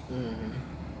limit.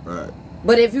 Right.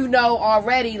 But if you know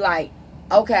already, like,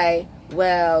 okay,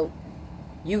 well,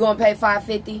 you gonna pay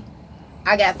 $550,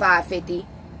 I got $550,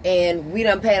 and we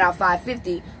done paid out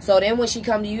 $550. So then when she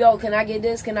come to you, oh, can I get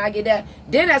this? Can I get that?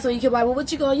 Then that's when you can be like, well,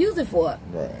 what you gonna use it for?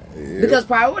 Right. Yeah. Because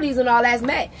priorities and all that's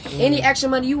met. Any extra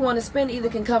money you want to spend either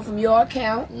can come from your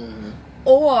account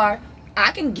or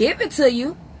I can give it to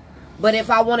you. But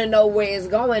if I want to know where it's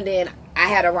going, then I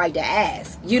had a right to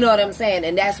ask. You know what I'm saying?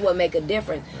 And that's what make a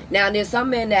difference. Now, there's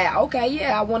some men that, okay,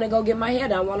 yeah, I want to go get my hair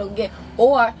done. I want to get...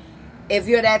 Or if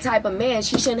you're that type of man,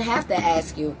 she shouldn't have to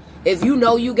ask you. If you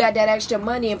know you got that extra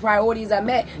money and priorities are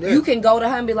met, you can go to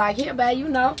her and be like, here, babe, you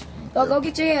know, go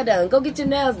get your hair done. Go get your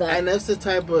nails done. And that's the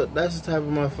type of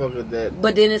motherfucker that...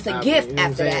 But then it's a I gift mean, you know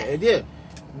what after I'm that. saying? Yeah.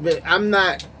 But I'm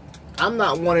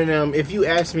not one of them. If you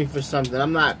ask me for something,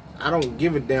 I don't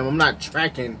give a damn. I'm not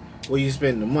tracking where you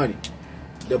spend the money.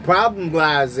 The problem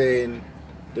lies in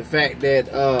the fact that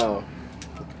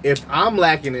if I'm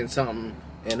lacking in something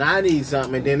and I need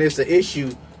something, and then it's an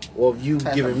issue of you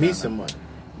giving me some money,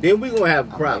 then we're going to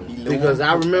have a problem. Because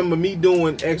I remember me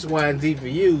doing X, Y, and Z for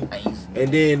you,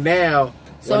 and then now...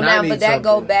 So when I now, need but that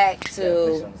go something- back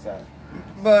to...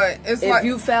 But it's If like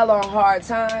you fell on hard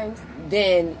times,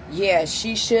 then yeah,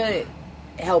 she should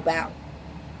help out.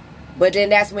 But then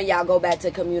that's when y'all go back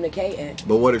to communicating.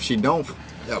 But what if she don't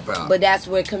help out? But that's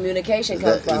where communication is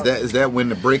comes that, from. is that when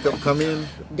the breakup come in?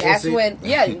 That's see, when,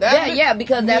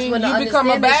 because that's when the you become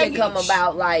a understanding should come baggage.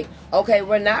 about. Like, okay,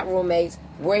 we're not roommates.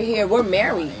 We're here. We're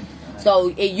married. So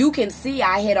you can see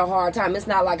I hit a hard time. It's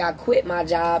not like I quit my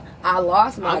job. I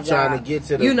lost my I'm job. trying to get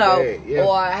to the you know, bag, yeah.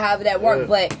 or however that works. Yeah.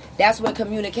 But that's where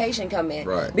communication come in.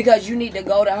 Right. Because you need to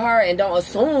go to her and don't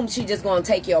assume she just going to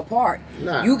take your part.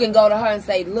 Nah. You can go to her and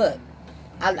say, look,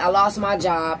 I lost my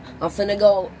job. I'm finna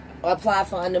go apply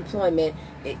for unemployment.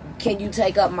 Can you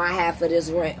take up my half of this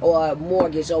rent or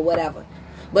mortgage or whatever?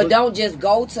 But don't just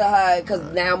go to her because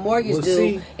now mortgage Well, due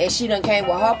see- and she done came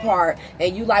with her part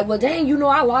and you like, well, dang, you know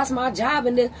I lost my job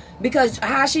and then because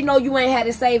how she know you ain't had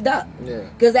it saved up? Yeah.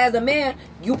 Because as a man,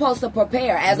 you supposed to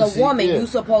prepare. As You a see, woman, yeah. you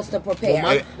supposed to prepare.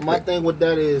 Well, my thing with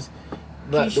that is,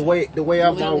 like, the way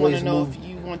I've really always want to know moved. if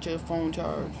you want your phone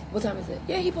charged. What time is it?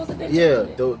 Yeah, he supposed to be. Yeah,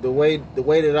 the way that I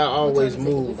What always time is it?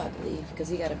 We move. about to leave because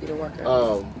he got to be the worker.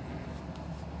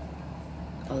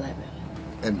 11.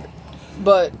 And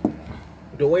But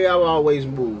The way I've always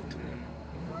moved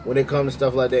when it comes to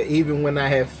stuff like that, even when I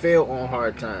have failed on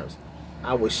hard times,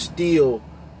 I would still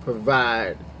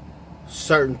provide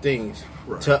certain things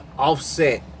to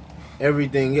offset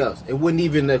everything else. It wasn't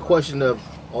even a question of,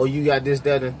 oh, you got this,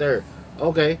 that, and third.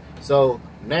 Okay, so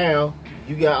now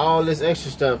you got all this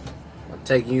extra stuff. I'm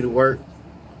taking you to work,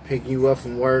 picking you up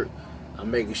from work. I'm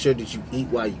making sure that you eat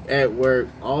while you at work.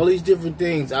 All these different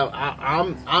things.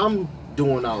 I'm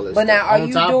doing all this. But now, stuff. are On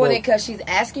you top doing of- it because she's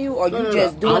asking you, or you No.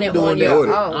 just doing I'm it doing on that.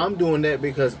 your own? I'm doing that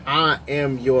because I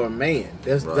am your man.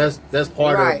 That's Right. that's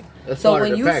part Right. of. That's So part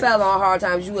when of the you package. fell on hard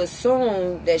times, you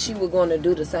assumed that she was going to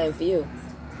do the same for you.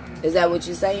 Is that what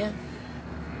you're saying?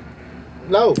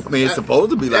 No, I mean, it's supposed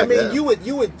to be like I mean, that.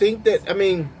 you would think that. I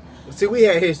mean, see, we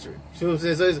had history. See what I'm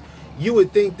saying? So you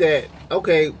would think that,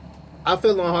 okay, I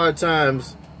fell on hard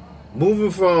times,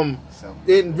 moving from,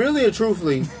 and really and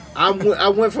truthfully, I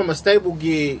went from a stable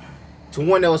gig to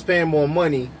one that was paying more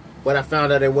money, but I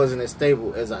found out it wasn't as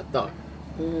stable as I thought.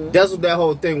 That's what that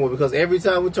whole thing was, because every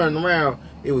time we turned around,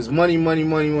 it was money.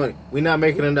 We're not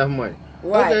making enough money.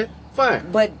 Right. Okay,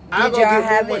 fine. But I'll did go y'all get more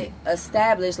have money. it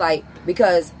established, like,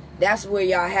 because that's where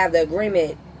y'all have the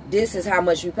agreement, this is how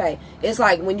much you pay. It's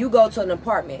like when you go to an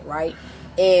apartment, right,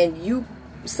 and you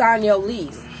sign your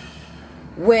lease,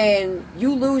 when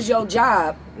you lose your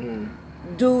job,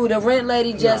 do the rent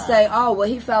lady just say, oh, well,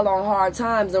 he fell on hard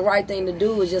times, the right thing to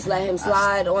do is just let him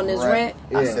slide on his rent?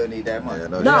 I Yeah. still need that money.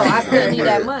 No, I still need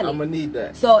that money. I'm gonna need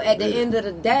that. So at the end of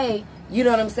the day, you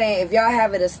know what I'm saying? If y'all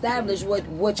have it established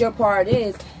what your part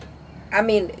is, I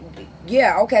mean,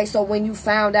 yeah, okay. So when you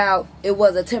found out it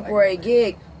was a temporary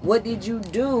gig, what did you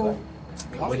do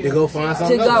Went to go find to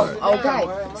something go? else.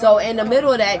 Okay. So in the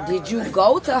middle of that, did you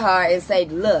go to her and say,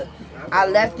 "Look, I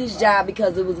left this job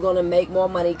because it was going to make more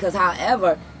money"? Because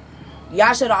however,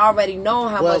 y'all should have already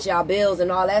known how Well, much y'all bills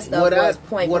and all that stuff What was.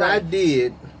 Point I blank.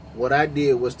 did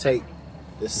was take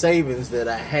the savings that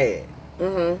I had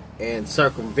and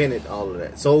circumvented all of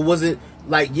that. So it wasn't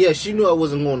like, yeah, she knew I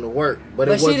wasn't going to work, but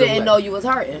it But she wasn't didn't like, know you was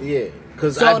hurting. Yeah,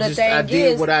 because So the I thing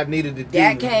did is, what I needed to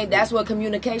do. That's where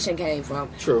communication came from.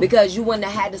 True. Because you wouldn't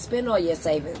have had to spend all your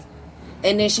savings.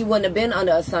 And then she wouldn't have been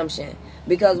under assumption.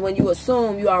 Because when you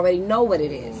assume, you already know what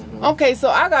it is. Okay, so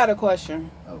I got a question.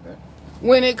 Okay.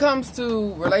 When it comes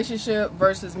to relationship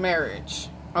versus marriage,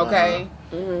 okay,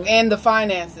 and the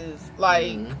finances,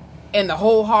 like, and the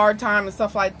whole hard time and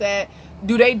stuff like that,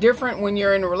 do they different when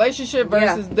you're in a relationship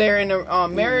versus they're in a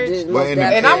marriage? Well, in the-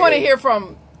 And I want to hear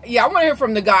from, I want to hear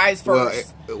from the guys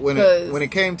first. Well, 'cause when it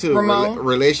came to Ramon?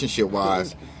 relationship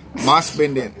wise, my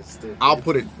spending, I'll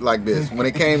put it like this: when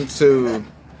it came to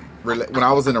when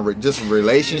I was in a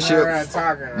relationship,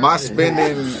 my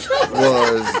spending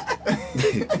was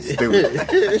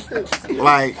stupid.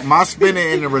 Like my spending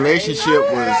in the relationship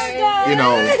was,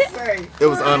 it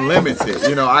was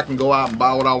unlimited. I can go out and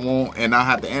buy what I want, and not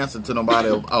have to answer to nobody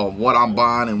of what I'm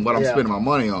buying and what I'm spending my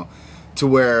money on. To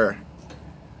where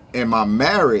in my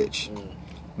marriage,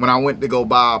 when I went to go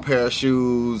buy a pair of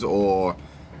shoes or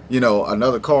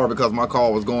another car because my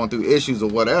car was going through issues or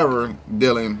whatever,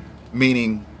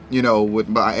 meaning with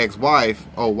my ex-wife,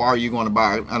 oh, why are you going to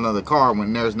buy another car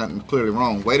when there's nothing clearly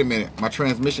wrong? Wait a minute, my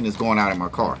transmission is going out in my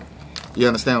car. You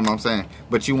understand what I'm saying?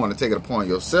 But you want to take it upon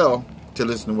yourself to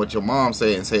listen to what your mom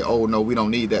say and say, oh no, we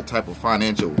don't need that type of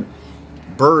financial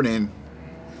burden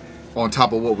on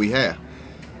top of what we have.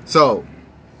 So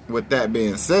with that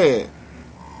being said,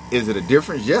 is it a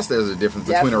difference? Yes, there's a difference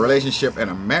between a relationship and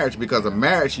a marriage, because a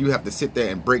marriage, you have to sit there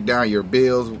and break down your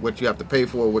bills, what you have to pay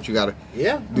for, what you got to do,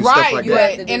 stuff like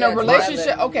that. have to In do a that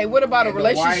relationship, okay, what about a And the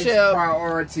wife's relationship?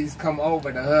 priorities come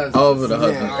over the husband. Over the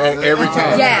husband. Every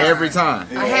time. Yes. Every time.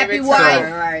 A happy Every wife,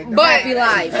 time, right? But- happy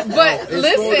life. But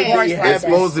listen, It's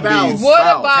supposed to be What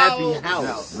about- happy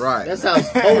house? right. That's how it's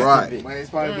supposed Right. to be. But it's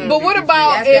supposed to be but what 50-50.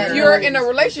 about That's if that you're new- in a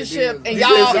relationship and That's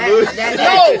y'all?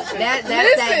 that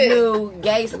listen. new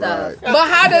gay stuff. But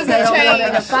how does They it don't want to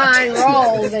change? define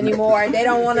roles anymore. They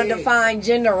don't want to define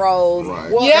gender roles. Right.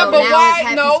 Well, Yeah, so but now why- it's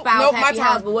happy no, spouse, no, my happy turn.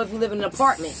 house. But what if you live in an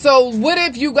apartment? So what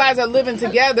if you guys are living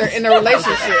together in a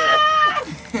relationship?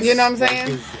 You know what I'm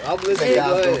saying? I'm Say listening. y'all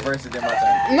Go go ahead. first and then my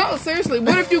turn. No, seriously.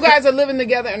 What if you guys are living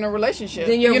together in a relationship?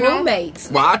 Then you're you know?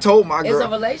 roommates. Well, I told my It's girl. a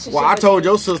relationship. Well, I told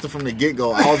your sister from the get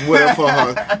go. I was with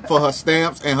her for her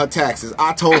stamps and her taxes.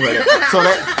 I told her that.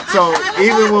 So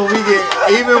even when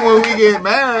we get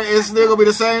married, it's still gonna be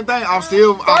the same thing. I'm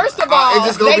still. First of all, it's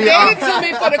just gonna they be. gave it to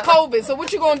me for the COVID. So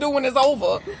what you gonna do when it's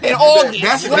over in August?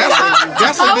 That's a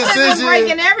COVID was decision.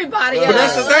 breaking everybody But up.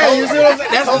 that's the thing. You see what I'm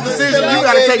saying? That's the decision you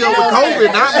got to take up with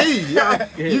COVID, not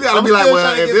me. You got to be like,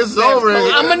 well, if this is over,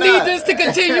 I'm gonna need this to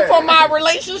continue for my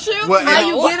relationship. Well, How No.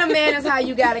 you get a man is how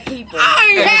you gotta keep him.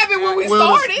 I ain't have it when we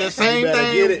well, started. the same You better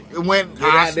thing get it. when Get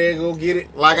out there and go get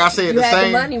it. like I said, You the had the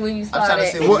same. money when you trying to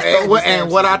started. see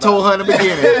And what I told her in the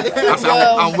beginning, I said,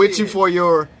 I'm with you for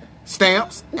your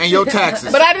stamps and your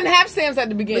taxes, But I didn't have stamps at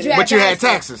the beginning. but you had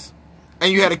taxes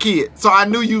and you had a kid, so I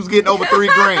knew you was getting over $3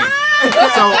 grand. So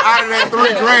out of that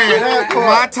 $3 grand,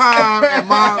 my time and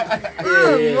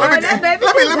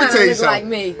let me tell you something. Like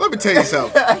me. Let me tell you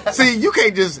something. See, you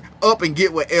can't just up and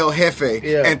get with El Jefe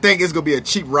and think it's gonna be a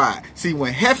cheap ride. See,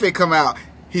 when Jefe come out,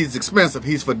 he's expensive.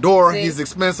 He's fedora. See? He's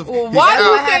expensive. Well, He's why do you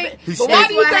out. think? He's But why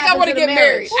do you That's what think I happened want to to the get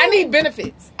married? marriage. I need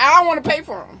benefits. I don't want to pay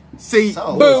for them. See,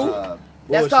 So, Boo.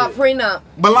 That's called prenup.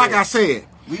 but like I said,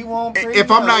 We won't.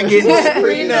 If I'm not getting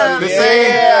Prenup. the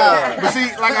same, but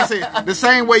see, like I said, the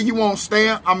same way you want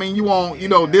stamp. I mean, you want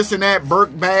this and that,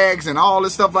 Burke bags and all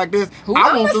this stuff like this.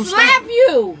 I want them slap stamps.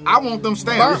 you. I want them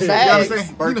stamps. Burke bags. You know what I'm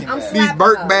saying? Birkin You know, bags. these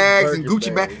Burke bags Birkin and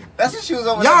Gucci bags. That's what she was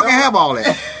over. Y'all can have all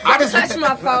that. I Touch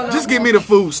my phone. just give me the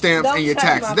food stamps Don't and your touch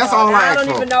taxes. my That's phone. all I I ask don't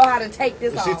for. even know how to take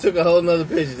this She off. took a whole nother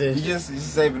picture, didn't You she?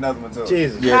 just save another one too.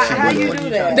 Jesus. Yeah, How you do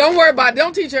that? Don't worry about it.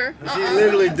 Don't teach her. She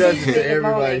literally does it to Your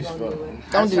everybody's mom ain't gonna do phone.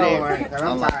 Don't do that.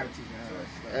 I'm tired of teaching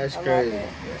her. That's crazy.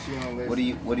 She don't listen.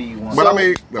 What do you want? But So, I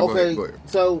mean, go okay, ahead, go ahead.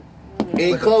 so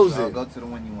in Go closing, to the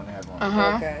one you want to have on.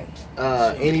 Uh-huh.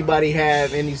 Okay. anybody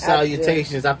have any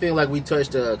salutations? I feel like we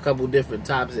touched a couple different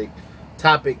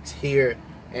topics here,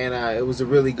 and it was a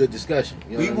really good discussion.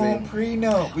 You know We what I mean? won't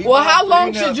prenup. We Well, want how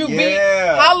long prenup. should you be?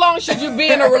 Yeah. How long should you be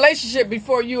in a relationship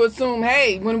before you assume,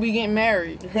 hey, when we getting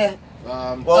married?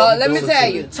 Well, Let me tell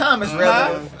you. time is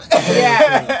relative.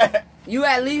 Yeah. You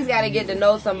at least got to get to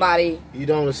know somebody. You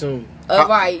don't assume.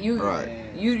 Right. You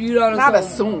don't Not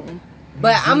assume. assume.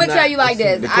 But I'm gonna tell you like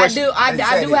this. The I question-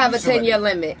 do have a 10-year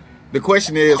limit. The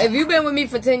question is, If you've been with me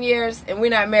for 10 years and we're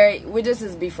not married, we just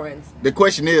as be friends.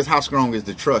 how strong is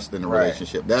the trust in the Right.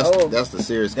 relationship? That's the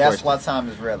serious That's question. why time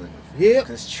is relative. Yep.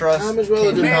 Because trust Time is can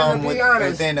relative. come Man, to be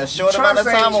honest, within a short trust amount of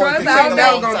ain't- time or it trust can I take don't a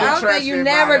long think- time. I don't think you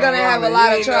never gonna have a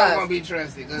lot of trust. Gonna be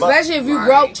trusted. 'Cause- Especially if you Right.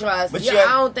 broke trust. But Yeah, you have-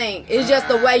 I don't think. It's just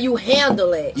the way you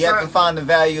handle it. You have to find the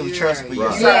value of trust for Yeah.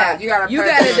 yourself. Yeah, You gotta you pay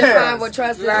gotta for define yours. what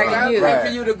trust is Like, for I you. pay Right.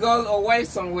 for you to go away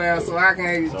somewhere so I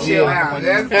can chill out.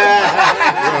 That's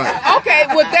Okay,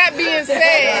 with that being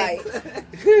said,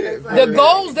 the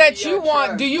goals that you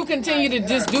want, do you continue to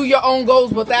just do your own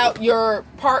goals without your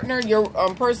partner, your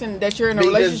person that you're in a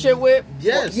Because- relationship with?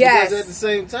 Yes. Yes. Because at the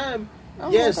same time, Oh,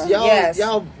 yes, okay. y'all, Yes.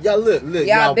 y'all look,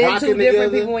 Y'all been rocking two different together.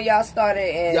 people when y'all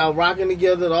started, and Y'all rocking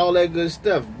together and all that good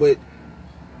stuff, but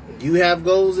you have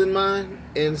goals in mind,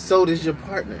 and so does your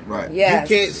partner. Right. yes,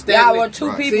 You can't stagnate. y'all were two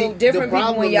Right. people, See, different the people when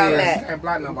problem y'all is- met, can't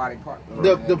block nobody part.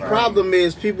 The problem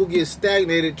is people get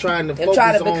stagnated trying to and focus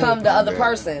try to on become the other Yeah.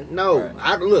 person. No,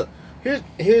 I look. Here's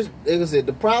like I said.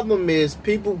 The problem is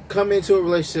people come into a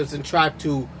relationship and try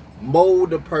to mold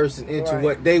the person into Right.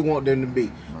 what they want them to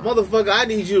be. Motherfucker, I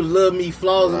need you to love me,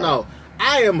 flaws and all.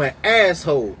 I am an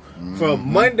asshole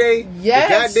from Monday Yes,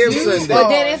 to goddamn you Sunday. But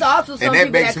then it's also some And that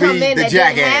people that makes come me in the that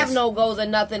jackass. didn't have no goals or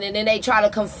nothing, and then they try to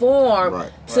conform Right.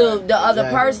 to the other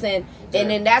Exactly. person, and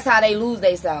then that's how they lose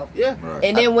themselves. Yeah. Right.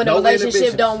 And then when the No relationship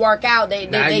inhibitions. don't work out, they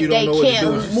Now you don't know what to do can't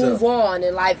with move yourself. on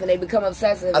in life, and they become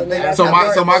obsessive. I And then think- that's So how my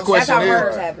murders- question that's how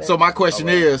murders is, happen. so my question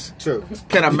is, True.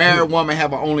 can a married woman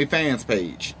have an OnlyFans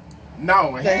page?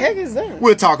 No, The heck is that?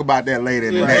 We'll talk about that later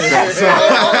in the next episode.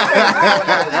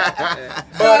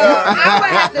 So I would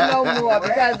have to know more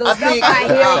because the stuff I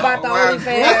hear about the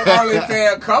OnlyFans.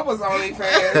 OnlyFans, couples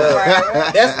OnlyFans.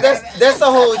 Right? That's a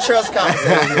whole trust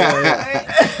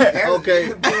conversation.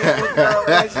 Okay.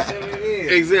 Relationship it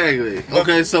is. Exactly.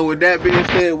 Okay. So with that being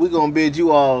said, we're gonna bid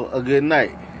you all a good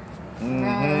night.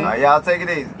 Y'all take it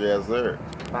easy. Yes, sir.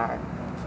 Bye.